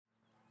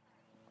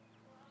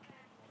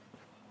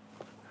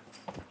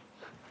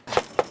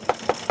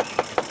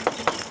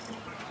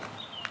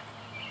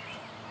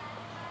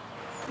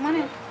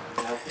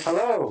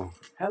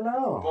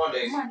Come on,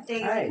 Daisy. Come on,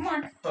 Daisy. Hi. Come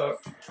on.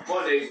 Come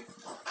on, Daisy.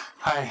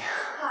 Hi.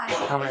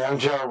 Hi. How are you? I'm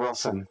Joe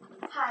Wilson.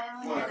 Hi,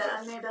 I'm Amanda.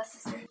 I'm Meribeth's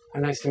sister.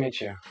 Nice to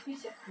meet you. Me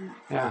too.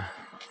 Yeah.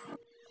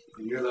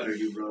 In your letter,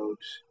 you wrote,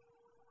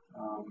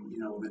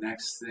 the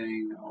next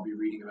thing I'll be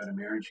reading about a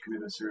marriage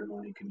commitment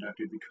ceremony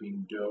conducted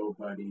between Doe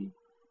Buddy,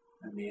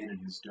 a man, and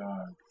his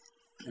dog.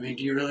 I mean,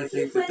 do you really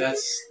think that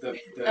that's the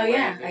Oh, way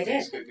yeah, that I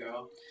things did. could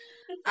go?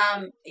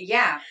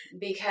 Yeah,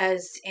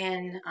 because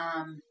in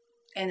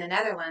the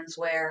Netherlands,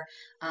 where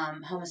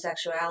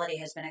homosexuality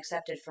has been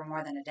accepted for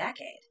more than a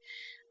decade,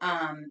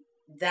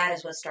 that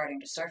is what's starting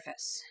to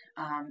surface,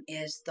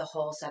 is the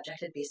whole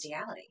subject of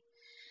bestiality.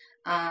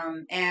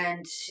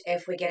 And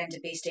if we get into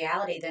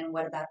bestiality, then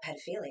what about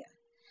pedophilia?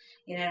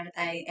 You know,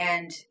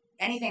 and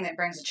anything that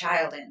brings a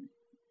child in,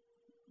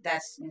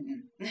 that's,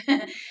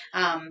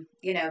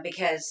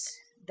 because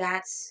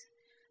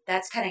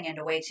that's cutting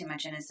into way too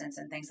much innocence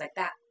and things like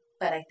that.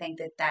 But I think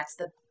that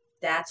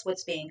that's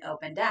what's being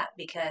opened up,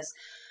 because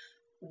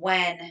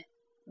when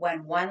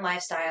one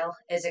lifestyle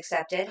is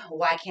accepted,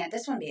 why can't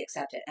this one be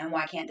accepted? And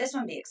why can't this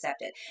one be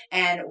accepted?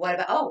 And what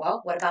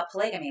about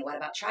polygamy? What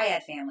about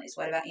triad families?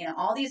 What about,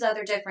 all these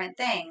other different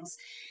things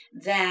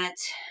that,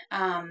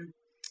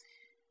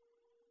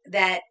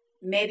 that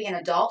maybe an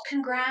adult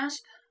can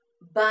grasp,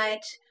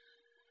 but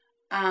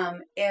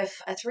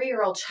if a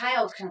 3-year-old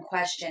child can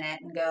question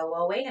it and go,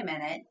 well, wait a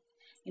minute,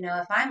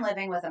 if I'm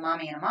living with a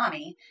mommy and a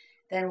mommy,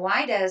 then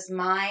why does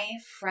my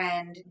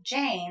friend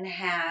Jane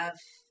have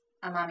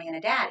a mommy and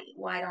a daddy?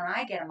 Why don't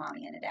I get a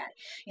mommy and a daddy?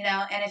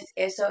 And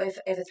if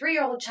a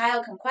 3-year-old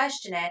child can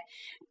question it,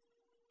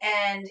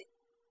 and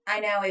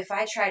I know if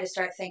I try to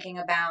start thinking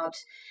about,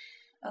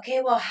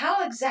 okay, well,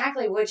 how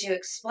exactly would you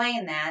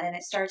explain that? And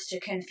it starts to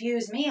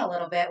confuse me a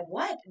little bit.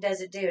 What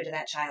does it do to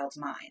that child's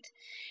mind?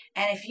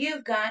 And if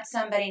you've got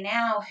somebody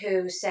now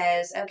who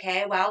says,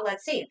 okay, well,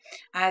 let's see,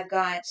 I've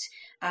got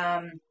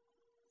a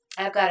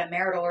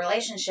marital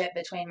relationship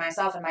between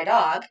myself and my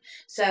dog,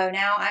 so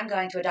now I'm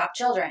going to adopt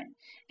children.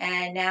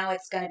 And now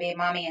it's going to be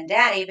mommy and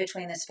daddy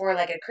between this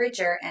 4-legged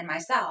creature and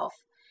myself.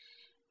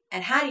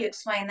 And how do you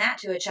explain that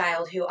to a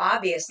child who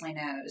obviously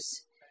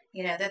knows,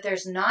 that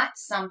there's not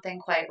something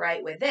quite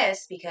right with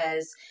this,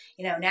 because,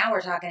 now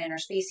we're talking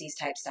interspecies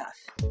type stuff.